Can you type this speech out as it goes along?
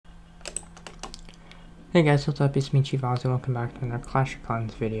Hey guys, what's up? It's me, Chief Ozzy. Welcome back to another Clash of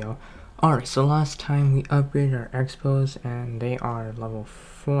Clans video. Alright, so last time we upgraded our expos and they are level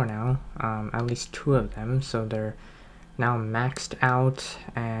 4 now. At least 2 of them, so they're now maxed out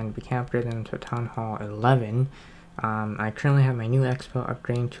and we can upgrade them to Town Hall 11. I currently have my new expo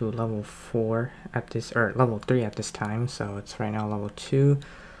upgrading to level 4 at this, or level 3 at this time, so it's right now level 2.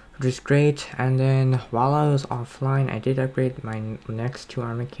 Which is great. And then while I was offline, I did upgrade my next 2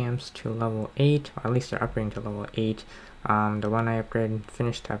 army camps to level 8, or at least they're upgrading to level 8. The one I upgraded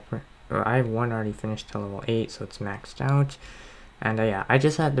finished up, or I have one already finished to level 8, so it's maxed out. And yeah, I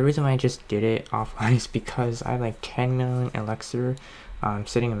just had, the reason why I just did it offline is because I had like 10 million elixir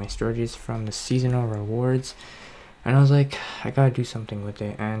sitting in my storages from the seasonal rewards. And I was like, I gotta do something with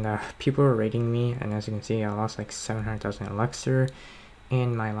it. And people were raiding me, and as you can see, I lost like 700,000 elixir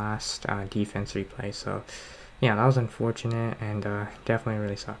in my last defense replay. So yeah, that was unfortunate and definitely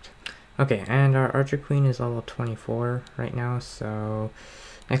really sucked. Okay, and our Archer Queen is level 24 right now, so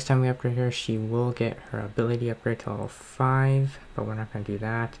next time we upgrade her, she will get her ability upgrade to level 5, but we're not going to do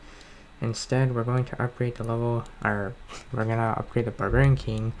that. Instead, we're going to upgrade the level, or we're going to upgrade the Barbarian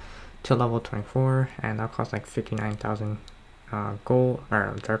King to level 24, and that'll cost like 59,000 gold,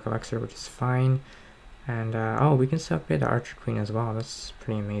 or dark elixir, which is fine. And oh, we can still upgrade the Archer Queen as well. That's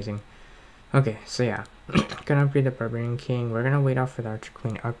pretty amazing. Okay, so yeah, gonna upgrade the Barbarian King. We're gonna wait out for the Archer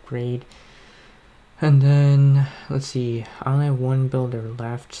Queen upgrade. And then, let's see, I only have one builder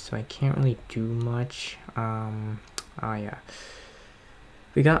left, so I can't really do much. Oh yeah.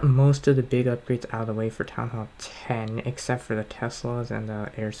 We got most of the big upgrades out of the way for Town Hall 10, except for the Teslas and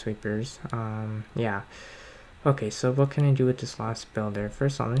the Air Sweepers. Yeah. Okay, so what can I do with this last builder?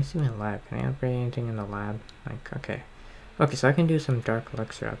 First of all, let me see my lab. Can I upgrade anything in the lab? Like, okay. Okay, so I can do some dark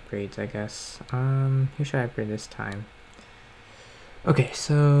elixir upgrades, I guess. Who should I upgrade this time? Okay,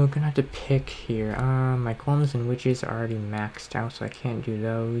 so gonna have to pick here. My golems and witches are already maxed out, so I can't do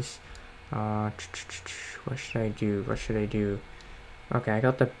those. What should I do? What should I do? Okay, I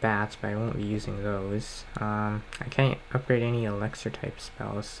got the bats, but I won't be using those. I can't upgrade any elixir type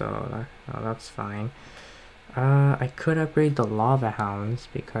spells, so that's fine. I could upgrade the Lava Hounds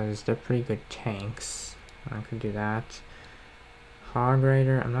because they're pretty good tanks. I could do that. Hog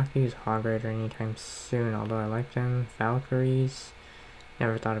Rider, I'm not going to use Hog Rider anytime soon, although I like them. Valkyries,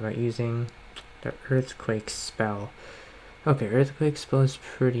 never thought about using. The Earthquake spell. Okay, Earthquake spell is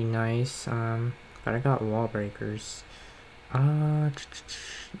pretty nice, but I got Wall Breakers. You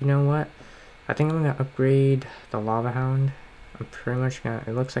know what? I think I'm going to upgrade the Lava Hound. I'm pretty much going to,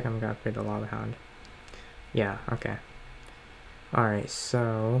 it looks like I'm going to upgrade the Lava Hound. Yeah, okay. Alright,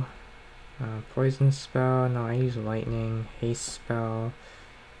 so poison spell, no, I use lightning. Haste spell,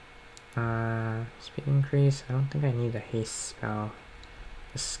 speed increase, I don't think I need the haste spell.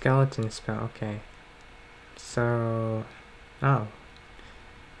 The skeleton spell, okay. So, oh.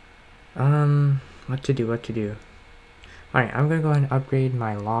 What to do? Alright, I'm gonna go ahead and upgrade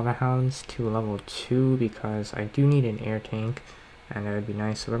my Lava Hounds to level 2 because I do need an air tank, and that would be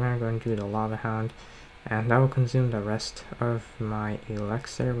nice. So we're gonna go and do the Lava Hound. And that will consume the rest of my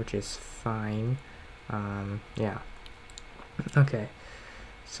elixir, which is fine. Yeah. Okay.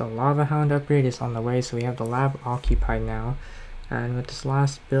 So Lava Hound upgrade is on the way, so we have the lab occupied now. And with this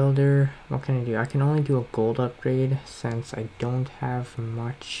last builder, what can I do? I can only do a gold upgrade since I don't have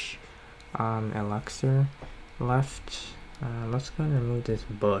much elixir left. Let's go and remove this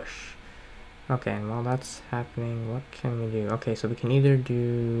bush. Okay, and while that's happening, what can we do? Okay, so we can either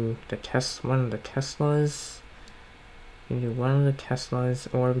do the one of the Teslas. We can do one of the Teslas,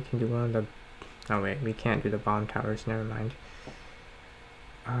 or we can do one of the. Oh wait, we can't do the bomb towers. Never mind.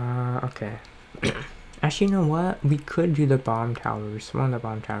 Okay. Actually, you know what? We could do the bomb towers. One of the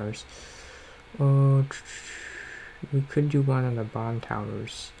bomb towers. Oh, we could do one of the bomb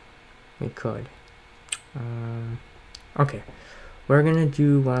towers. We could. Okay. We're gonna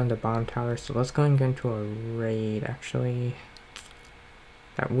do one of the bomb towers, so let's go and get into a raid. Actually,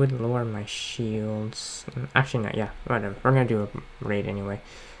 that would lower my shields. Actually, no, yeah, whatever. We're gonna do a raid anyway.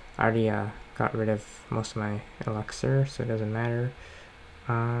 I already got rid of most of my elixir, so it doesn't matter.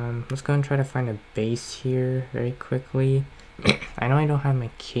 Let's go and try to find a base here very quickly. I know I don't have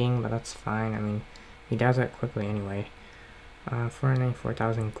my king, but that's fine. I mean, he does that quickly anyway.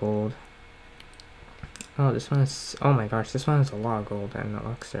 494,000 gold. Oh, this one is, oh my gosh, this one is a lot of gold and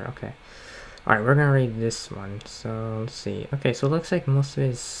elixir. Okay. Alright, we're gonna raid this one. So, let's see. Okay, so it looks like most of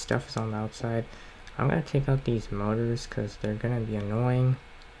his stuff is on the outside. I'm gonna take out these motors because they're gonna be annoying.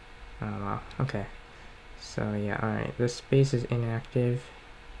 Okay. So, yeah, alright. This base is inactive.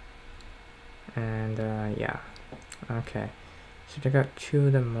 And, yeah. Okay. So, take out 2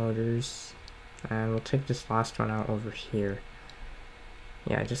 of the motors. And we'll take this last one out over here.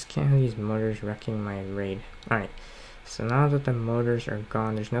 Yeah, I just can't have these motors wrecking my raid. Alright, so now that the motors are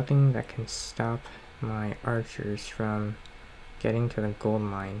gone, there's nothing that can stop my archers from getting to the gold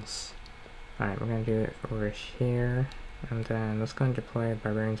mines. Alright, we're going to do it over here. And then let's go and deploy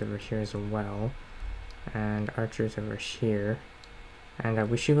barbarians over here as well. And archers over here. And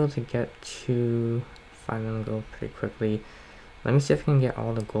we should be able to get to 5 million gold pretty quickly. Let me see if I can get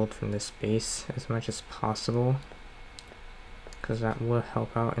all the gold from this base as much as possible, because that will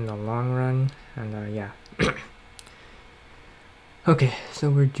help out in the long run. And yeah. Okay, so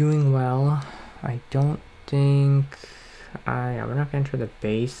we're doing well. I don't think yeah, we're not gonna enter the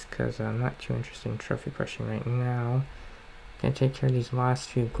base because I'm not too interested in trophy pushing right now. Gonna take care of these last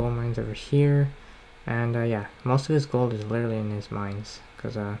few gold mines over here. And yeah, most of his gold is literally in his mines,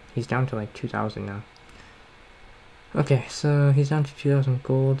 because he's down to like 2,000 now. Okay, so he's down to 2,000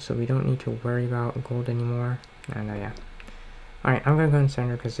 gold, so we don't need to worry about gold anymore. And yeah. Alright, I'm gonna go and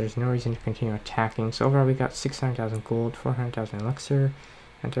surrender because there's no reason to continue attacking. So overall we got 600,000 gold, 400,000 elixir,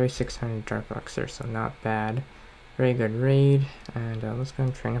 and 3,600 dark elixir, so not bad. Very good raid. And let's go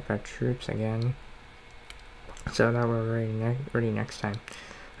and train up our troops again, so that we're ready next time.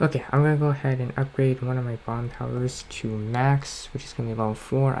 Okay, I'm gonna go ahead and upgrade one of my bomb towers to max, which is gonna be level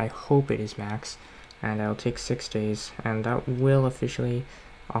 4. I hope it is max. And it'll take 6 days, and that will officially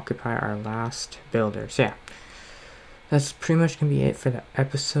occupy our last builder. So yeah, that's pretty much gonna be it for the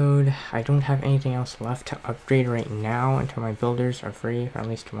episode. I don't have anything else left to upgrade right now until my builders are free, or at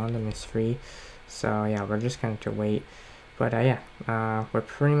least one of them is free. So yeah, we're just going to wait. But yeah, we're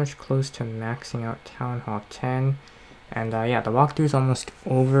pretty much close to maxing out Town Hall 10. And yeah, the walkthrough is almost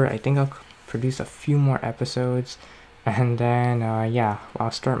over. I think I'll produce a few more episodes, and then yeah, I'll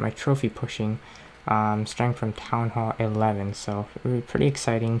start my trophy pushing. Starting from Town Hall 11, so it will be pretty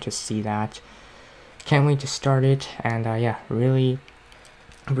exciting to see that. Can't wait to start it, and yeah, really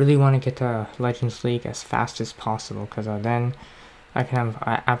want to get to Legends League as fast as possible, because then I can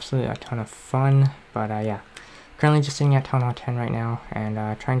have absolutely a ton of fun. But yeah, currently just sitting at Town Hall 10 right now,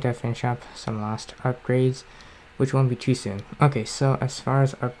 and trying to finish up some last upgrades, which won't be too soon. Okay, so as far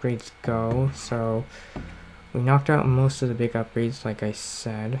as upgrades go, so we knocked out most of the big upgrades, like I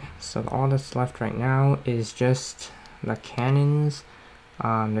said. So all that's left right now is just the cannons,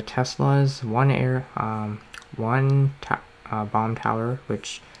 the Teslas, one bomb tower,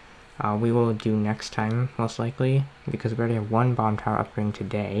 which we will do next time most likely, because we already have one bomb tower upgrading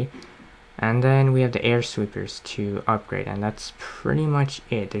today. And then we have the air sweepers to upgrade, and that's pretty much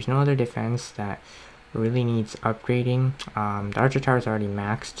it. There's no other defense that really needs upgrading. The archer towers are already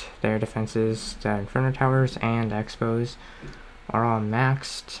maxed. Their defenses, the inferno towers and the expos are all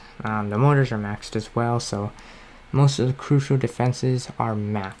maxed. The mortars are maxed as well, so most of the crucial defenses are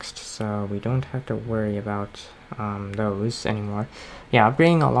maxed, so we don't have to worry about those anymore. Yeah,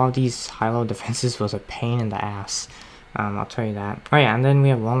 upgrading a lot of these high-low defenses was a pain in the ass. I'll tell you that. Oh yeah, and then we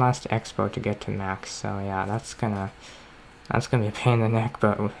have one last expo to get to max, so yeah, that's gonna be a pain in the neck,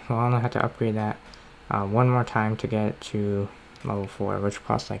 but we'll only have to upgrade that one more time to get to level 4, which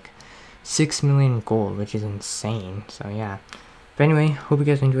costs like 6 million gold, which is insane. So yeah, but anyway, hope you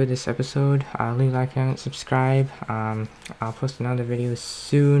guys enjoyed this episode. Leave a like, comment, subscribe. I'll post another video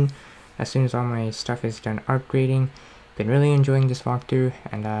soon as all my stuff is done upgrading. Been really enjoying this walkthrough,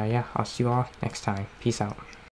 and yeah, I'll see you all next time. Peace out.